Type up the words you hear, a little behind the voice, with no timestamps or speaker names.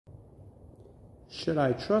Should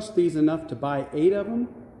I trust these enough to buy 8 of them?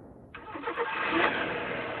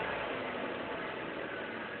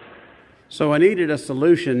 So I needed a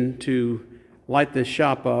solution to light this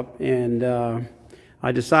shop up, and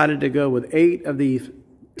I decided to go with 8 of these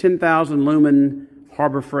 10,000 lumen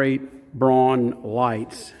Harbor Freight Braun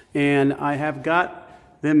lights. And I have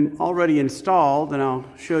got them already installed, and I'll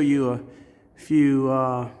show you a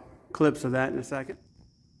few clips of that in a second.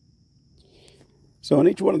 So in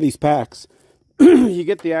each one of these packs, you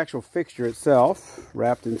get the actual fixture itself,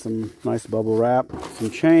 wrapped in some nice bubble wrap, some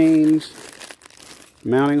chains,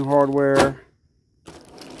 mounting hardware,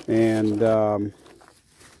 and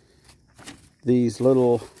these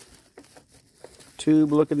little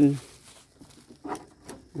tube-looking,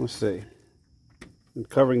 let's see, and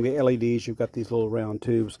covering the LEDs, you've got these little round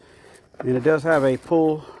tubes. And it does have a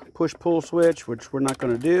push-pull switch, which we're not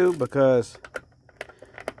going to do because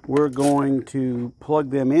we're going to plug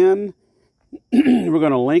them in. We're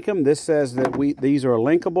going to link them. This says that these are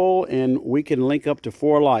linkable, and we can link up to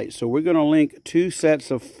 4 lights. So we're going to link 2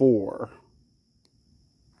 sets of 4.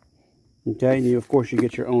 Okay, and of course you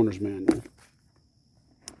get your owner's manual.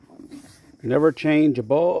 Never change a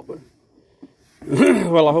bulb.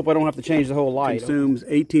 Well, I hope I don't have to change the whole light. Consumes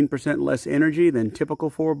 18% less energy than typical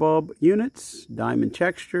 4 bulb units. Diamond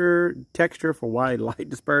texture for wide light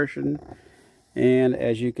dispersion. And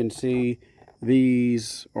as you can see,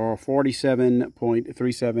 these are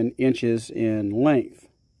 47.37 inches in length.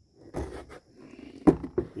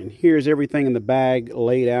 And here's everything in the bag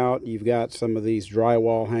laid out. You've got some of these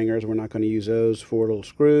drywall hangers. We're not going to use those. 4 little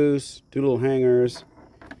screws, 2 little hangers,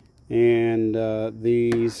 and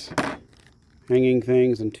these hanging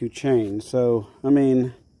things and 2 chains. So, I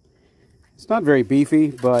mean, it's not very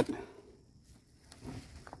beefy, but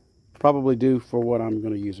probably do for what I'm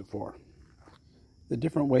going to use it for. The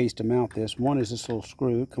different ways to mount this. One is this little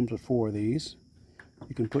screw. It comes with 4 of these.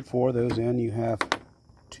 You can put 4 of those in. You have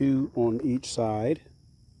 2 on each side.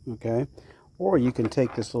 Okay. Or you can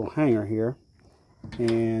take this little hanger here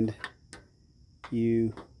and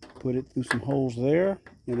you put it through some holes there,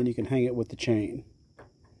 and then you can hang it with the chain.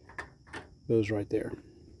 Those right there.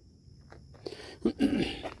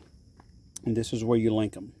 And this is where you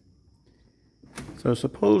link them. So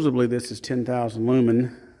supposedly this is 10,000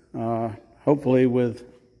 lumen. Hopefully with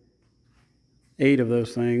 8 of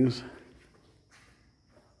those things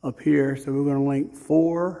up here. So we're going to link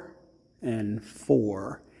 4 and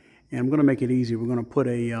 4. And I'm going to make it easy. We're going to put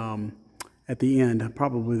a, at the end,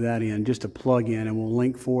 probably that end, just a plug in, and we'll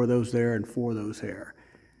link 4 of those there and 4 of those here.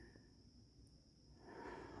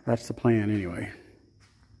 That's the plan anyway.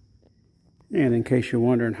 And in case you're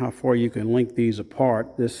wondering how far you can link these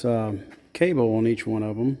apart, this cable on each one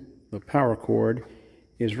of them, the power cord,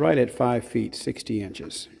 is right at 5 feet 60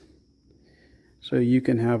 inches. So you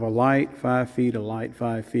can have a light 5 feet, a light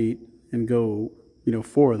 5 feet, and go,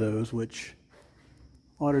 4 of those, which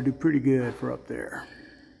ought to do pretty good for up there.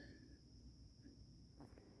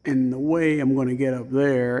 And the way I'm going to get up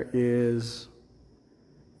there is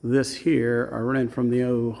this here I rented from the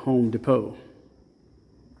old Home Depot.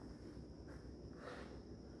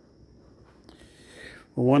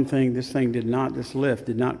 Well, one thing, this lift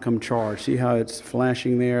did not come charged. See how it's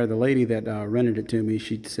flashing there? The lady that rented it to me,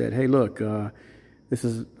 she said, hey, look, I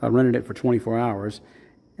rented it for 24 hours,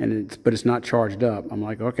 but it's not charged up. I'm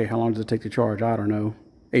like, okay, how long does it take to charge? I don't know,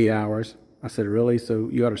 8 hours. I said, really? So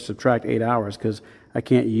you ought to subtract 8 hours because I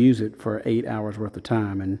can't use it for 8 hours worth of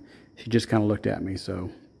time. And she just kind of looked at me.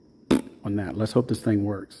 So on that, let's hope this thing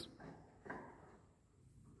works.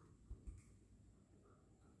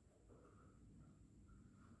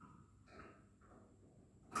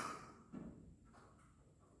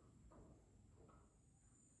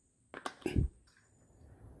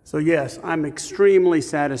 So yes, I'm extremely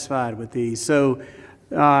satisfied with these. So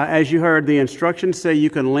as you heard, the instructions say you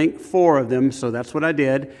can link 4 of them, so that's what I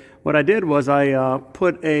did. What I did was I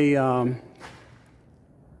put a,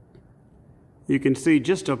 you can see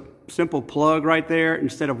just a simple plug right there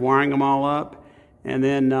instead of wiring them all up. And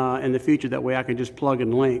then in the future, that way I can just plug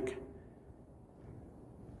and link.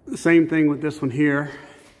 The same thing with this one here.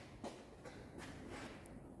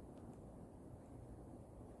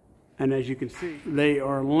 And as you can see, they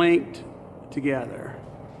are linked together.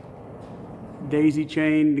 Daisy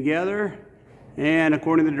chain together. And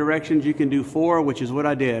according to the directions, you can do 4, which is what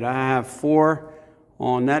I did. I have 4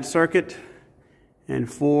 on that circuit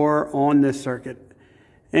and 4 on this circuit.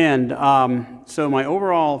 And so my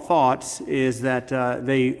overall thoughts is that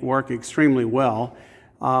they work extremely well.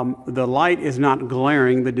 The light is not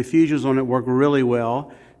glaring. The diffusers on it work really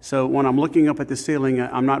well. So when I'm looking up at the ceiling,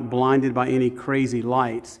 I'm not blinded by any crazy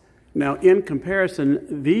lights. Now, in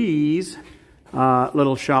comparison, these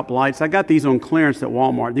little shop lights. I got these on clearance at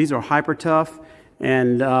Walmart. These are hyper tough,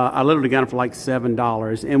 and I literally got them for like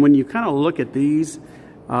 $7. And when you kind of look at these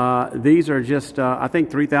are just, I think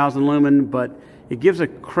 3,000 lumen, but it gives a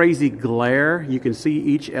crazy glare. You can see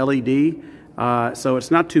each LED, so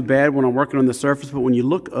it's not too bad when I'm working on the surface, but when you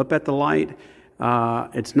look up at the light,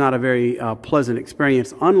 it's not a very pleasant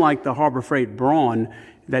experience. Unlike the Harbor Freight Braun,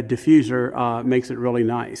 that diffuser makes it really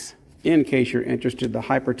nice. In case you're interested, the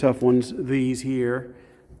hyper tough ones, these here,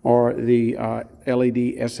 are the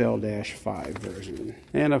LED SL-5 version.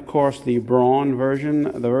 And of course the Braun version,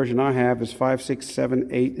 the version I have is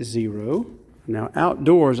 56780. Now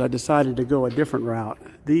outdoors I decided to go a different route.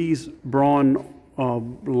 These Braun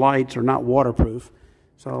lights are not waterproof,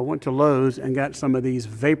 so I went to Lowe's and got some of these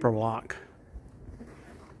vapor lock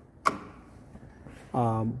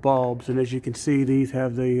bulbs, and as you can see, these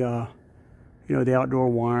have the the outdoor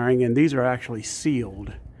wiring, and these are actually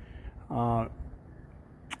sealed. A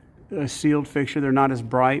sealed fixture. They're not as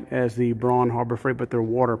bright as the Braun Harbor Freight, but they're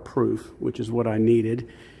waterproof, which is what I needed.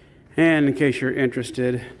 And in case you're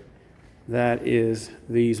interested, that is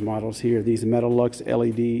these models here, these Metalux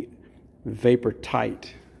LED Vapor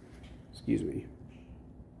Tight. Excuse me.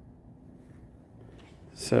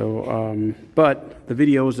 So, but the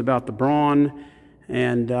video is about the Braun,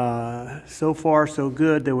 and so far so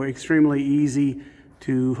good. They were extremely easy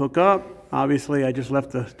to hook up. Obviously, I just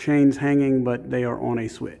left the chains hanging, but they are on a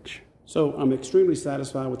switch. So I'm extremely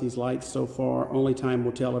satisfied with these lights so far. Only time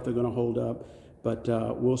will tell if they're going to hold up, but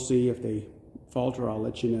we'll see. If they falter, I'll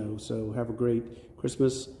let you know. So have a great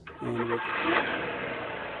Christmas and weekend.